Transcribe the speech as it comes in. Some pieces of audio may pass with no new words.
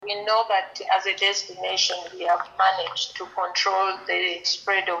we know that as a destination, we have managed to control the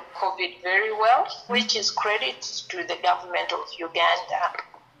spread of COVID very well, which is credit to the government of Uganda,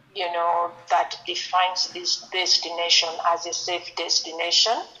 that defines this destination as a safe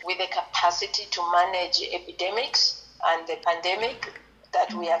destination with the capacity to manage epidemics and the pandemic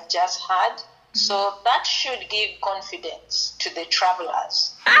that we have just had. So that should give confidence to the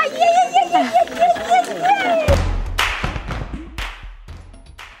travelers.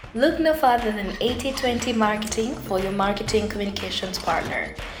 Look no further than 80/20 Marketing for your marketing communications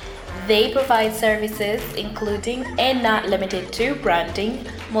partner. They provide services including and not limited to branding,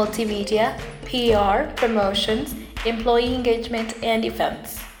 multimedia, PR, promotions, employee engagement, and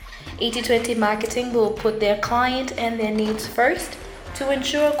events. 80/20 Marketing will put their client and their needs first to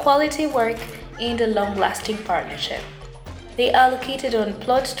ensure quality work and a long-lasting partnership. They are located on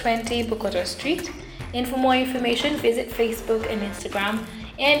Plot 20 Bukoto Street, and for more information visit Facebook and Instagram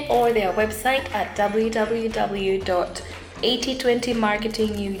and or their website at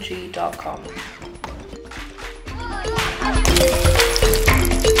www.8020marketingug.com.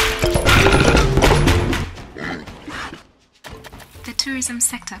 The tourism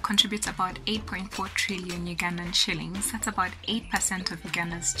sector contributes about 8.4 trillion Ugandan shillings. That's about 8% of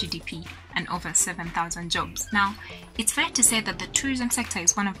Uganda's GDP and over 7,000 jobs. Now, it's fair to say that the tourism sector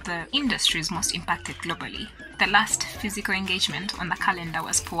is one of the industries most impacted globally. The last physical engagement on the calendar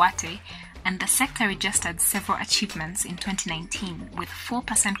was Puate, and the sector registered several achievements in 2019 with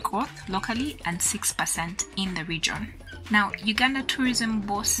 4% growth locally and 6% in the region. Now, Uganda Tourism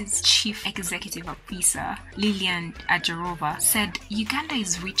Board's Chief Executive Officer, Lilian Ajarova, said Uganda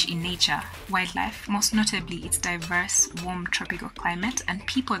is rich in nature, wildlife, most notably its diverse, warm tropical climate and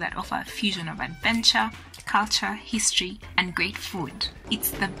people that offer a fusion of adventure, culture, history, and great food.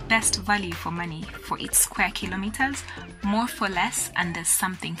 It's the best value for money for its square kilometers, more for less, and there's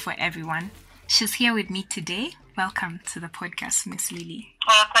something for everyone. She's here with me today. Welcome to the podcast, Miss Lily.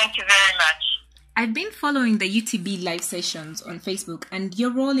 Well, thank you very much. I've been following the UTB live sessions on Facebook and your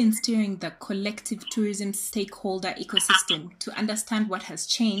role in steering the collective tourism stakeholder ecosystem to understand what has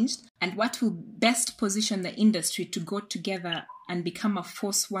changed and what will best position the industry to go together and become a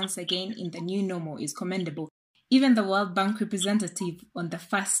force once again in the new normal is commendable. Even the World Bank representative on the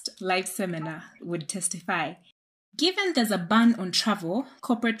first live seminar would testify. Given there's a ban on travel,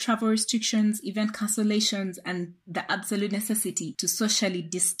 corporate travel restrictions, event cancellations, and the absolute necessity to socially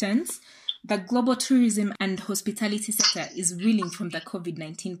distance, the global tourism and hospitality sector is reeling from the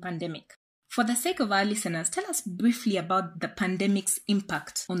COVID-19 pandemic. For the sake of our listeners, tell us briefly about the pandemic's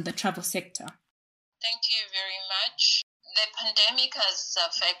impact on the travel sector. Thank you very much. The pandemic has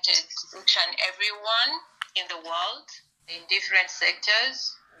affected each and everyone in the world in different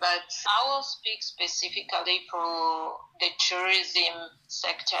sectors, but I will speak specifically for the tourism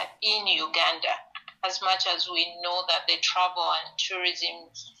sector in Uganda, as much as we know that the travel and tourism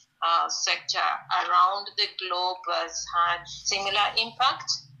sector around the globe has had similar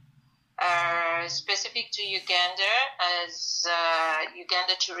impact. Specific to Uganda, as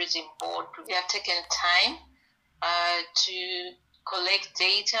Uganda Tourism Board, we have taken time to collect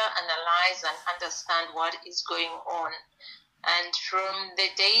data, analyze, and understand what is going on. And from the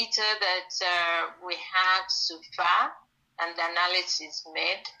data that we have so far and the analysis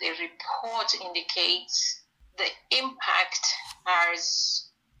made, the report indicates the impact as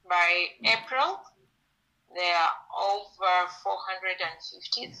by April, there are over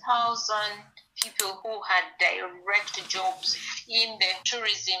 450,000 people who had direct jobs in the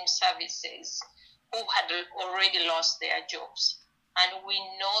tourism services who had already lost their jobs. And we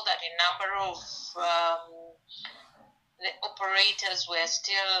know that a number of the operators were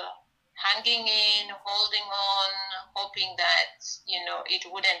still hanging in, holding on, hoping that, it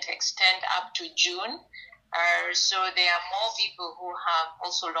wouldn't extend up to June. So there are more people who have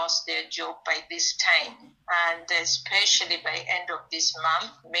also lost their job by this time. And especially by end of this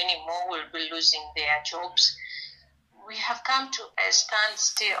month, many more will be losing their jobs. We have come to a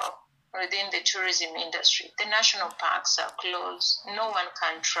standstill within the tourism industry. The national parks are closed. No one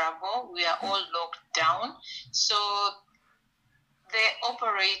can travel. We are all locked down. So the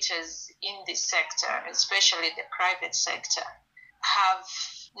operators in this sector, especially the private sector, have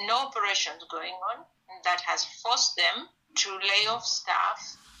no operations going on. That has forced them to lay off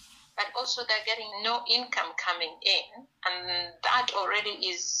staff, but also they're getting no income coming in, and that already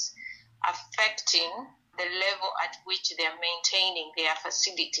is affecting the level at which they're maintaining their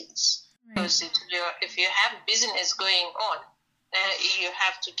facilities. Right. Because if you have business going on, you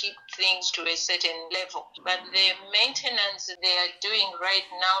have to keep things to a certain level. But the maintenance they are doing right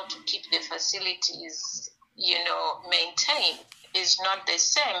now to keep the facilities, maintained is not the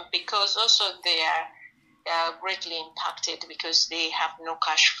same, because also they are greatly impacted because they have no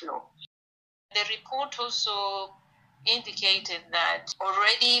cash flow. The report also indicated that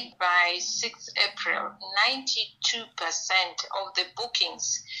already by 6th April, 92% of the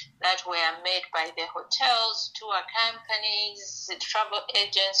bookings that were made by the hotels, tour companies, the travel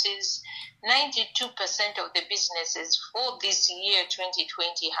agencies, 92% of the businesses for this year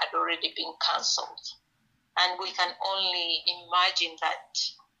 2020 had already been cancelled. And we can only imagine that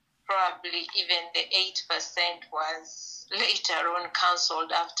probably even the 8% was later on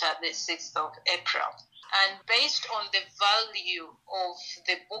cancelled after the 6th of April. And based on the value of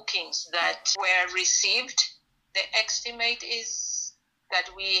the bookings that were received, the estimate is that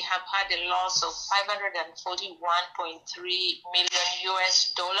we have had a loss of $541.3 million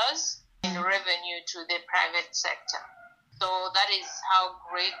US in revenue to the private sector. So that is how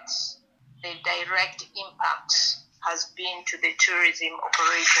great the direct impact has been to the tourism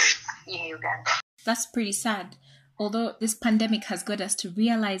operators in Uganda. That's pretty sad. Although this pandemic has got us to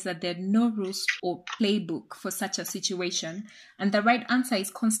realize that there are no rules or playbook for such a situation, and the right answer is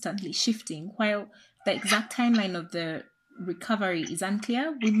constantly shifting, while the exact timeline of the recovery is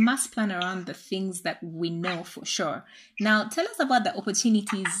unclear, we must plan around the things that we know for sure. Now, tell us about the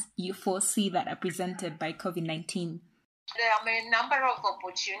opportunities you foresee that are presented by COVID-19. There are a number of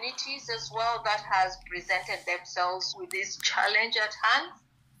opportunities as well that has presented themselves with this challenge at hand.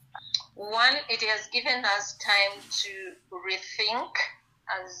 One, it has given us time to rethink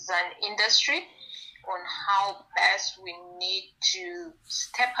as an industry on how best we need to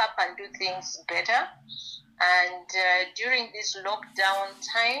step up and do things better. And during this lockdown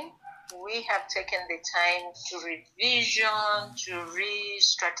time, we have taken the time to revision, to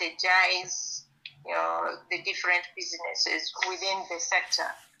re-strategize the different businesses within the sector.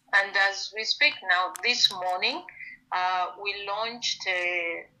 And as we speak now, this morning, we launched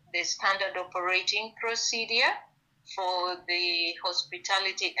the standard operating procedure for the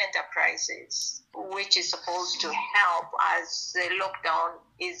hospitality enterprises, which is supposed to help as the lockdown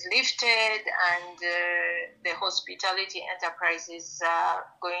is lifted and the hospitality enterprises are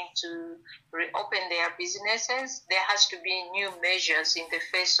going to reopen their businesses. There has to be new measures in the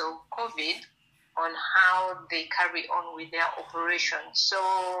face of COVID on how they carry on with their operations. So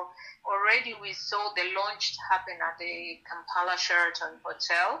already we saw the launch happen at the Kampala Sheraton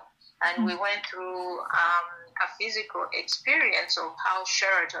Hotel, and we went through a physical experience of how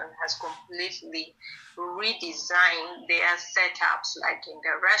Sheraton has completely redesigned their setups, like in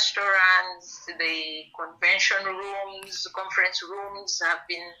the restaurants, the convention rooms, conference rooms have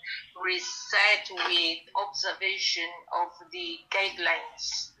been reset with observation of the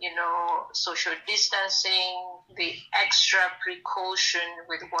guidelines, social distancing, the extra precaution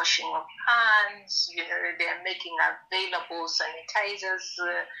with washing of hands, they're making available sanitizers,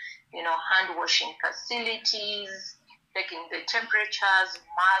 hand washing facilities, taking the temperatures,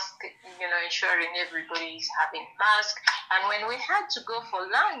 mask, ensuring everybody is having mask. And when we had to go for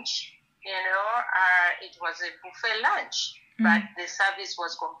lunch, it was a buffet lunch, but the service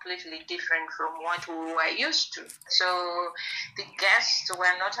was completely different from what we were used to. So the guests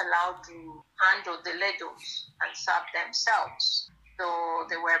were not allowed to handle the ladles and serve themselves. So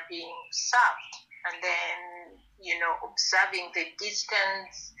they were being served. And then, observing the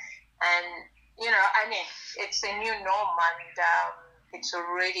distance and, it's a new norm, and it's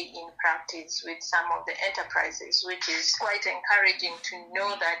already in practice with some of the enterprises, which is quite encouraging to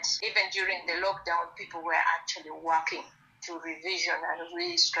know that even during the lockdown, people were actually working to revision and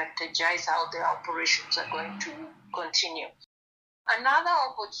re-strategize how their operations are going to continue. Another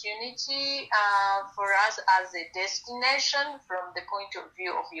opportunity for us as a destination from the point of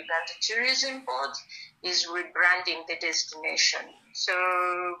view of Uganda Tourism Board is rebranding the destination. So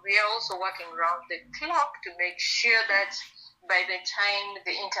we are also working around the clock to make sure that by the time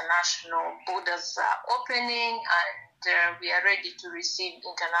the international borders are opening and we are ready to receive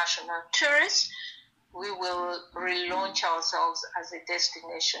international tourists, we will relaunch ourselves as a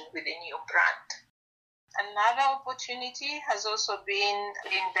destination with a new brand. Another opportunity has also been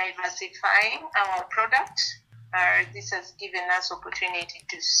in diversifying our products. This has given us opportunity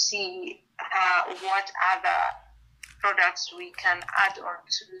to see what other products we can add on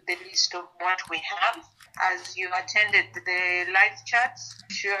to the list of what we have. As you attended the live chats, I'm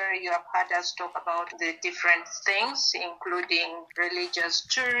sure you have heard us talk about the different things, including religious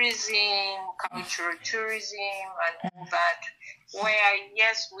tourism, cultural tourism, and all that. where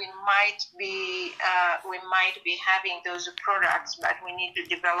yes, we might be having those products, but we need to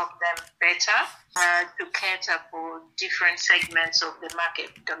develop them better to cater for different segments of the market,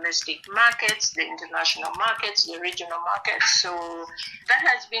 domestic markets, the international markets, the regional markets. So that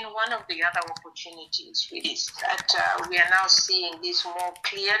has been one of the other opportunities with this, that we are now seeing this more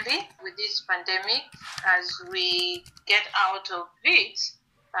clearly with this pandemic. As we get out of it,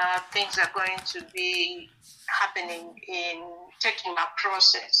 things are going to be happening in taking a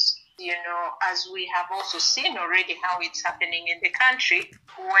process, as we have also seen already how it's happening in the country,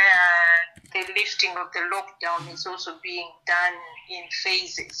 where the lifting of the lockdown is also being done in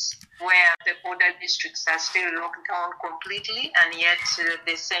phases, where the border districts are still locked down completely, and yet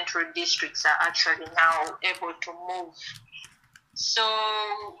the central districts are actually now able to move. So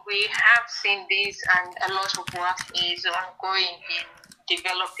we have seen this, and a lot of work is ongoing in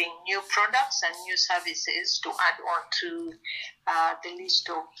developing new products and new services to add on to the list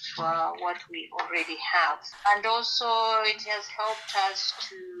of what we already have. And also it has helped us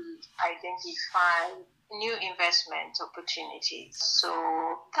to identify new investment opportunities. So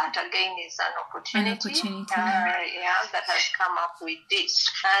that again is an opportunity. That has come up with this.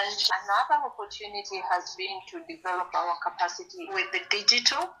 And another opportunity has been to develop our capacity with the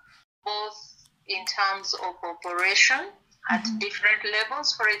digital, both in terms of operation at different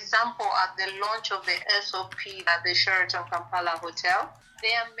levels. For example, at the launch of the SOP at the Sheraton Kampala Hotel,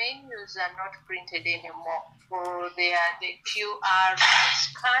 their menus are not printed anymore, or they are the QR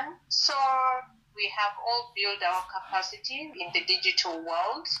scan. So we have all built our capacity in the digital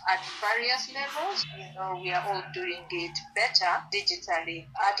world at various levels. We are all doing it better digitally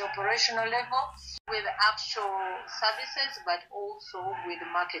at operational level with actual services, but also with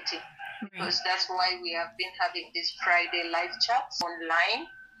marketing. Because that's why we have been having this Friday live chats online.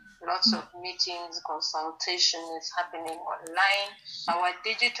 Lots of meetings, consultation is happening online. Our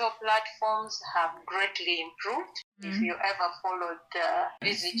digital platforms have greatly improved. If you ever followed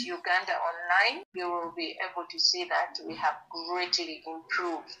Visit Uganda online, you will be able to see that we have greatly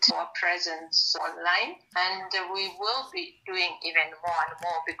improved our presence online. And we will be doing even more and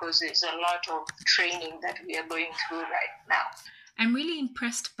more, because there's a lot of training that we are going through right now. I'm really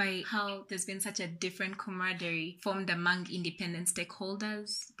impressed by how there's been such a different camaraderie formed among independent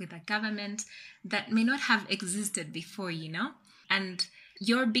stakeholders with the government that may not have existed before, And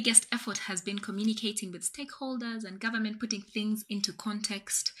your biggest effort has been communicating with stakeholders and government, putting things into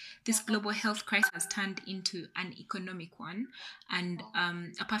context. This global health crisis has turned into an economic one. And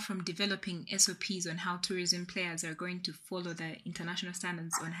apart from developing SOPs on how tourism players are going to follow the international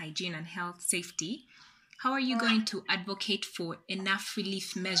standards on hygiene and health safety, how are you going to advocate for enough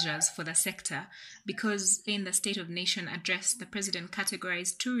relief measures for the sector? Because in the State of Nation address, the president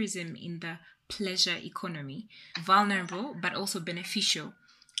categorized tourism in the pleasure economy, vulnerable but also beneficial,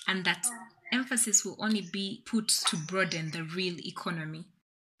 and that emphasis will only be put to broaden the real economy.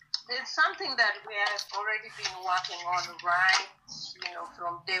 It's something that we have already been working on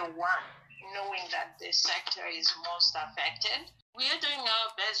from day one, knowing that the sector is most affected. We are doing our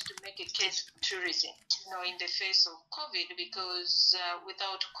best to make a case for tourism, in the face of COVID, because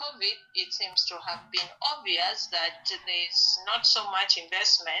without COVID, it seems to have been obvious that there's not so much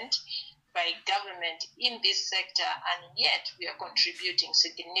investment by government in this sector, and yet we are contributing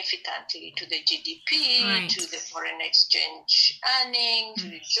significantly to the GDP, to the foreign exchange earning, to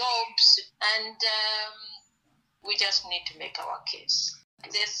the jobs, and we just need to make our case.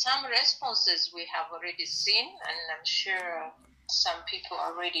 There's some responses we have already seen, and I'm sure some people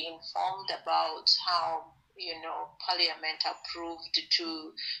are already informed about how, Parliament approved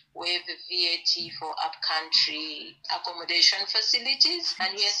to waive VAT for up-country accommodation facilities.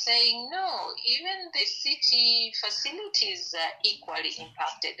 And we are saying, no, even the city facilities are equally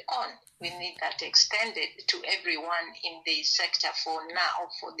impacted on. We need that extended to everyone in the sector for now,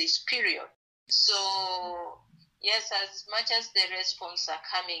 for this period. So, yes, as much as the response are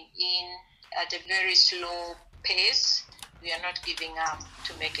coming in at a very slow pace, we are not giving up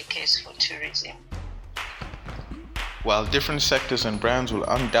to make a case for tourism. While different sectors and brands will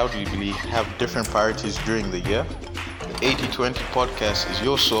undoubtedly have different priorities during the year, the 80/20 podcast is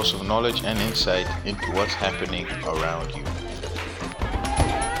your source of knowledge and insight into what's happening around you.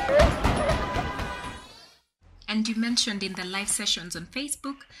 And you mentioned in the live sessions on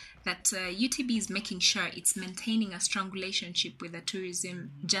Facebook that UTB is making sure it's maintaining a strong relationship with the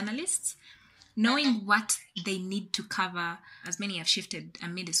tourism journalists, knowing what they need to cover, as many have shifted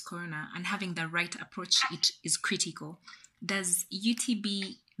amid this corona, and having the right approach is critical. Does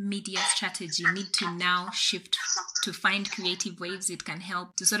UTB media strategy need to now shift to find creative ways it can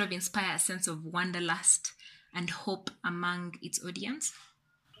help to sort of inspire a sense of wanderlust and hope among its audience?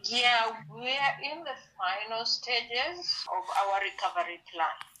 Yeah, we are in the final stages of our recovery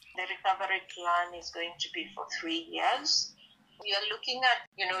plan. The recovery plan is going to be for 3 years. We are looking at,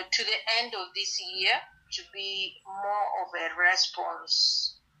 to the end of this year to be more of a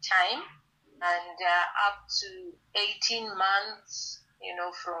response time, and up to 18 months,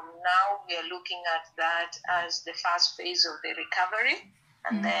 from now, we are looking at that as the first phase of the recovery,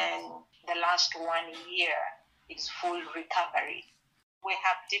 and then the last 1 year is full recovery. We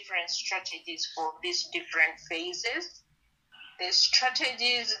have different strategies for these different phases. The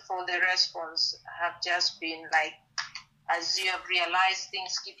strategies for the response have just been like, as you have realized,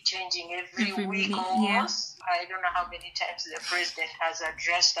 things keep changing every week almost. Yeah. I don't know how many times the president has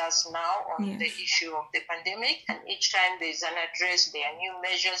addressed us now on the issue of the pandemic. And each time there's an address, there are new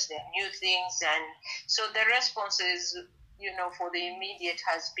measures, there are new things. And so the responses, for the immediate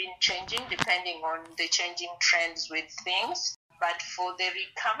has been changing depending on the changing trends with things. But for the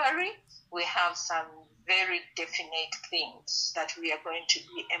recovery, we have some very definite things that we are going to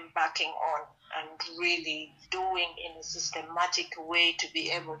be embarking on and really doing in a systematic way to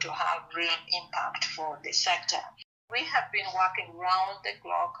be able to have real impact for the sector. We have been working round the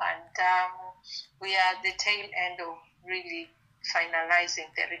clock, and we are at the tail end of really finalizing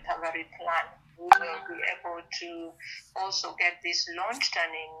the recovery plan. We will be able to also get this launched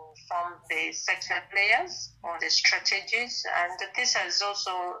and inform the sector players on the strategies. And this has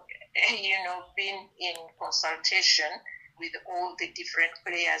also, been in consultation with all the different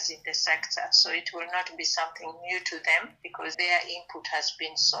players in the sector. So it will not be something new to them because their input has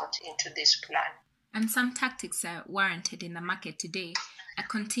been sought into this plan. And some tactics are warranted in the market today. A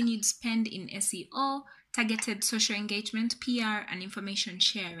continued spend in SEO, targeted social engagement, PR, and information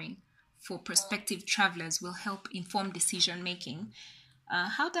sharing for prospective travelers will help inform decision making.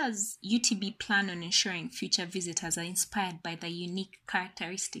 How does UTB plan on ensuring future visitors are inspired by the unique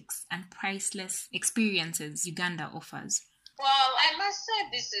characteristics and priceless experiences Uganda offers? Well, I must say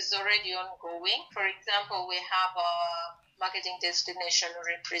this is already ongoing. For example, we have a marketing destination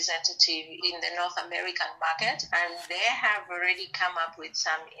representative in the North American market, and they have already come up with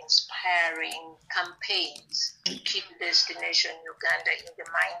some inspiring campaigns to keep destination Uganda in the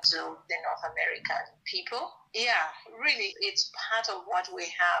minds of the North American people. Yeah, really, it's part of what we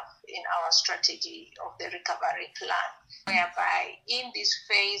have in our strategy of the recovery plan, whereby in this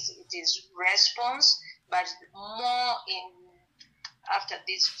phase it is response, but more after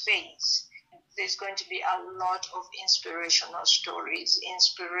this phase, there's going to be a lot of inspirational stories,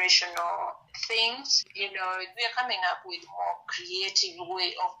 inspirational things. We are coming up with more creative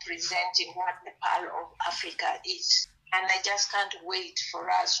way of presenting what the Pearl of Africa is. And I just can't wait for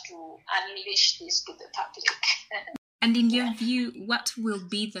us to unleash this to the public. And in your view, what will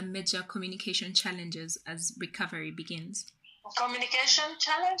be the major communication challenges as recovery begins? Communication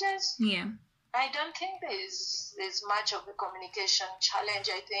challenges? Yeah. I don't think there's much of a communication challenge.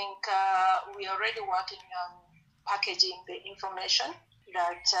 I think we're already working on packaging the information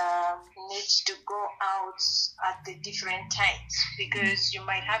that needs to go out at the different times, because you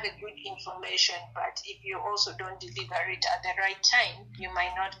might have a good information, but if you also don't deliver it at the right time, you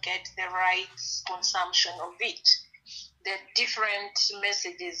might not get the right consumption of it. The different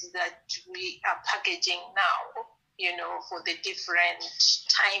messages that we are packaging now, for the different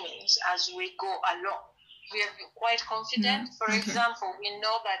timings as we go along. We are quite confident. For example, we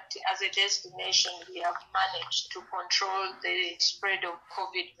know that as a destination, we have managed to control the spread of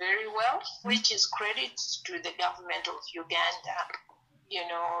COVID very well, which is credit to the government of Uganda,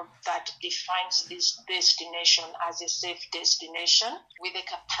 that defines this destination as a safe destination with the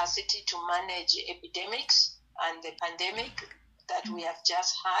capacity to manage epidemics and the pandemic that we have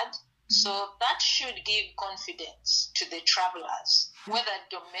just had. So that should give confidence to the travelers, whether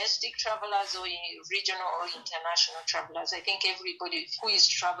domestic travelers or regional or international travelers. I think everybody who is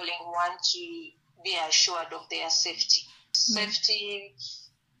traveling wants to be assured of their safety. Safety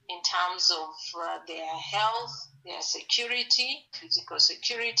in terms of their health, their security, physical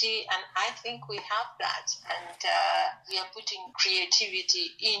security, and I think we have that. And we are putting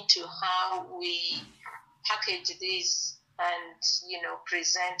creativity into how we package this and,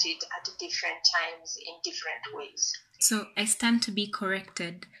 present it at different times in different ways. So I stand to be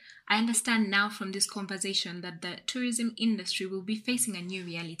corrected. I understand now from this conversation that the tourism industry will be facing a new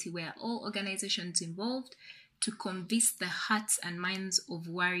reality where all organizations involved to convince the hearts and minds of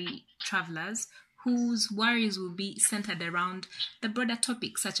worry travelers whose worries will be centered around the broader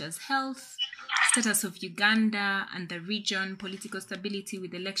topics such as health, status of Uganda and the region, political stability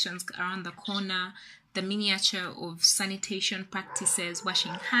with elections around the corner, the miniature of sanitation practices,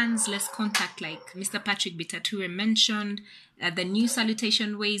 washing hands, less contact like Mr. Patrick Bitature mentioned, the new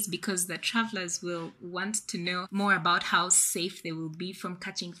salutation ways because the travelers will want to know more about how safe they will be from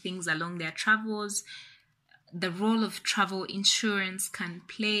catching things along their travels, the role of travel insurance can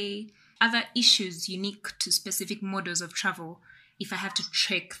play, other issues unique to specific models of travel. If I have to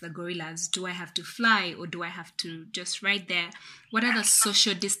trek the gorillas, do I have to fly or do I have to just ride there? What are the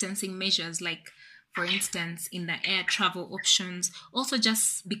social distancing measures like, for instance, in the air travel options? Also,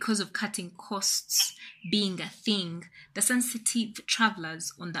 just because of cutting costs being a thing, the sensitive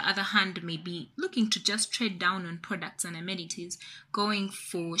travelers, on the other hand, may be looking to just trade down on products and amenities, going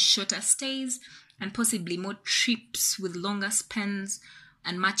for shorter stays and possibly more trips with longer spends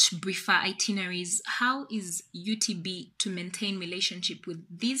and much briefer itineraries. How is UTB to maintain relationship with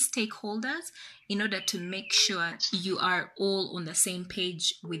these stakeholders in order to make sure you are all on the same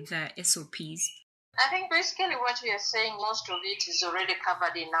page with the SOPs? I think basically what we are saying, most of it is already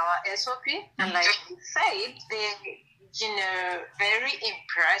covered in our SOP. And like we said, they're very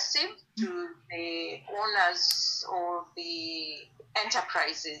impressive to the owners or the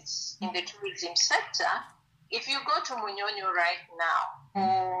enterprises in the tourism sector. If you go to Munyonyo right now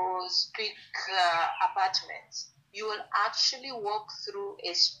or Speak Apartments, you will actually walk through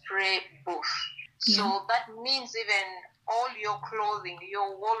a spray booth. Yeah. So that means even all your clothing,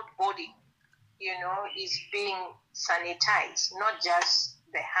 your whole body, is being sanitized, not just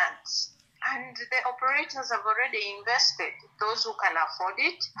the hands. And the operators have already invested. Those who can afford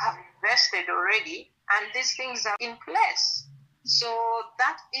it have invested already, and these things are in place. So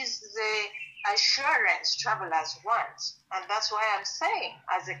that is the assurance travelers want. And that's why I'm saying,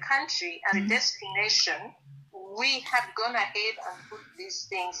 as a country, as a destination, we have gone ahead and put these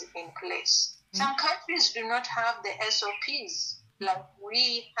things in place. Some countries do not have the SOPs. Like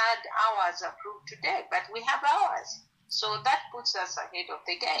we had ours approved today, but we have ours. So that puts us ahead of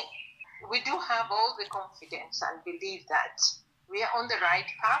the game. We do have all the confidence and believe that we are on the right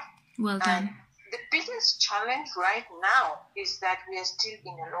path. Well done. And the biggest challenge right now is that we are still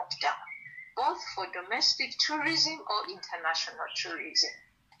in a lockdown, both for domestic tourism or international tourism.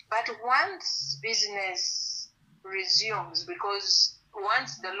 But once business resumes, because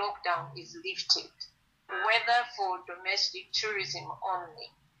once the lockdown is lifted, whether for domestic tourism only,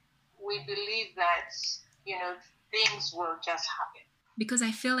 we believe that, things will just happen. Because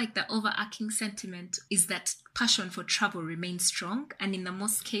I feel like the overarching sentiment is that passion for travel remains strong, and in the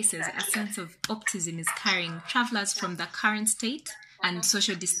most cases, a sense of optimism is carrying travelers from the current state and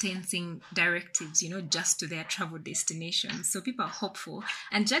social distancing directives, just to their travel destinations. So people are hopeful.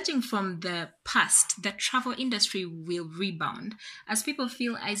 And judging from the past, the travel industry will rebound. As people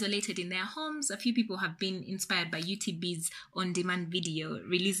feel isolated in their homes, a few people have been inspired by UTB's on-demand video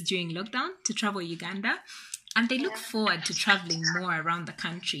released during lockdown to travel Uganda. And they look forward to traveling more around the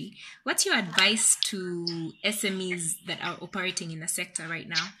country. What's your advice to SMEs that are operating in the sector right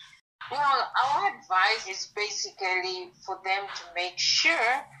now? Well, our advice is basically for them to make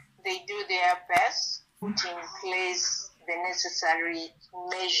sure they do their best, put in place the necessary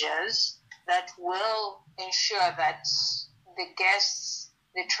measures that will ensure that the guests,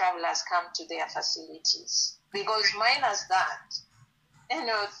 the travelers come to their facilities. Because minus that,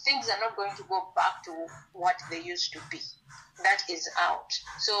 things are not going to go back to what they used to be. That is out.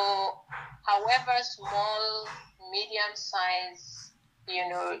 So, however small, medium size,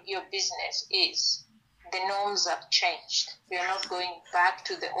 your business is, the norms have changed. We are not going back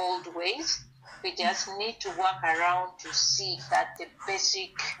to the old ways. We just need to work around to see that the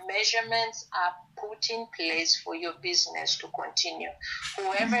basic measurements are put in place for your business to continue.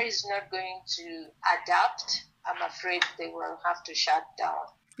 Whoever is not going to adapt, I'm afraid they will have to shut down.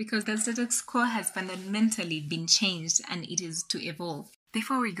 Because the status quo has fundamentally been changed and it is to evolve.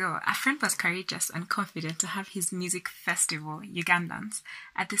 Before we go, a friend was courageous and confident to have his music festival, Ugandans,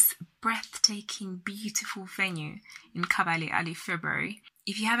 at this breathtaking, beautiful venue in Kabale early February.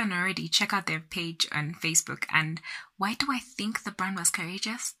 If you haven't already, check out their page on Facebook. And why do I think the brand was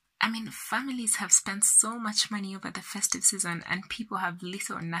courageous? I mean, families have spent so much money over the festive season and people have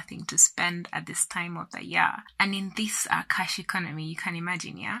little or nothing to spend at this time of the year. And in this cash economy, you can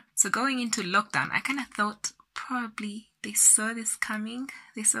imagine, yeah? So going into lockdown, I kind of thought probably they saw this coming.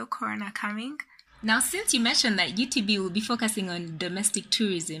 They saw Corona coming. Now, since you mentioned that UTB will be focusing on domestic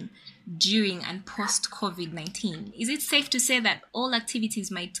tourism during and post-COVID-19, is it safe to say that all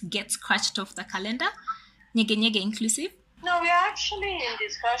activities might get scratched off the calendar, Nyege Nyege inclusive? No, we are actually in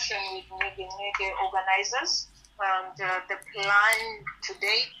discussion with Nyege Nyege organizers, and the plan to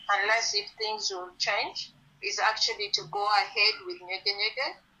date unless if things will change, is actually to go ahead with Nyege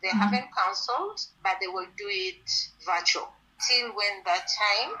Nyege. They haven't cancelled, but they will do it virtual till when that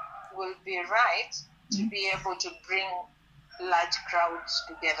time will be right to be able to bring large crowds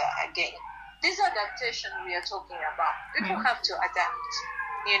together again. This adaptation we are talking about, people have to adapt.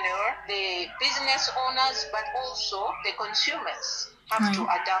 The business owners, but also the consumers have to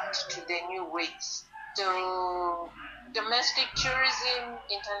adapt to the new ways. So domestic tourism,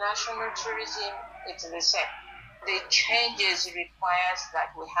 international tourism, it's the same. The changes requires that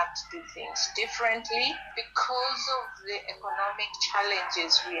we have to do things differently because of the economic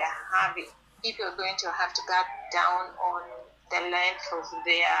challenges we are having. People are going to have to cut down on the length of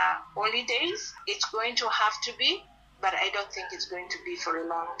their holidays. It's going to have to be, but I don't think it's going to be for a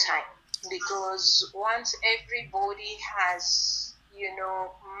long time, because once everybody has,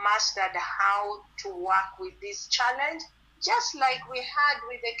 mastered how to work with this challenge, just like we had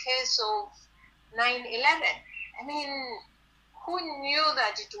with the case of 9/11. I mean, who knew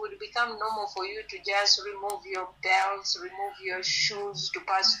that it would become normal for you to just remove your belts, remove your shoes to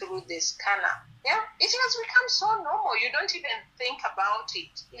pass through the scanner? Yeah, it has become so normal. You don't even think about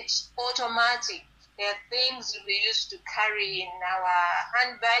it. It's automatic. There are things we used to carry in our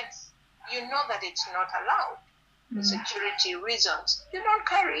handbags. You know that it's not allowed for security reasons. You don't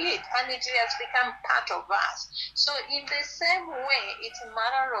carry it, and it has become part of us. So in the same way, it's a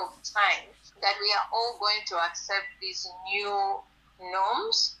matter of time that we are all going to accept these new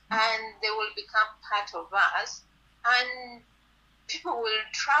norms, and they will become part of us, and people will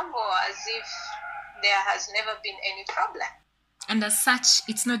travel as if there has never been any problem. And as such,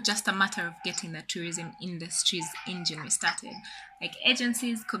 it's not just a matter of getting the tourism industry's engine restarted. Like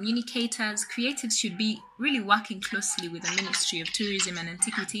agencies, communicators, creatives should be really working closely with the Ministry of Tourism and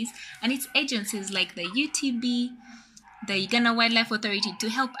Antiquities and its agencies like the UTB, the Uganda Wildlife Authority, to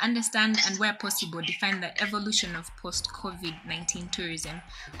help understand and, where possible, define the evolution of post-COVID-19 tourism.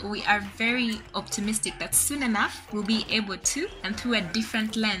 We are very optimistic that soon enough we'll be able to, and through a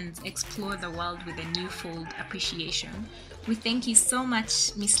different lens, explore the world with a newfold appreciation. We thank you so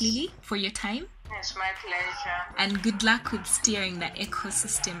much, Miss Lily, for your time. It's my pleasure. And good luck with steering the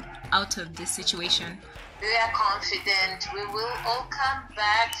ecosystem out of this situation. We are confident we will all come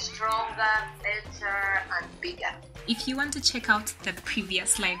back stronger, better, and bigger. If you want to check out the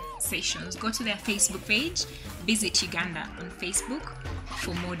previous live sessions, go to their Facebook page, Visit Uganda on Facebook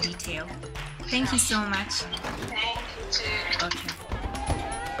for more detail. Thank you so much. Thank you too. Okay.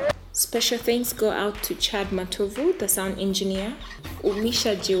 Special thanks go out to Chad Matovu, the sound engineer,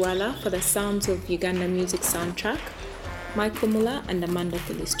 Umisha Jiwala for the sounds of Uganda music soundtrack, Michael Muller and Amanda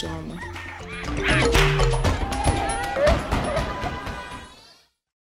Filistroma.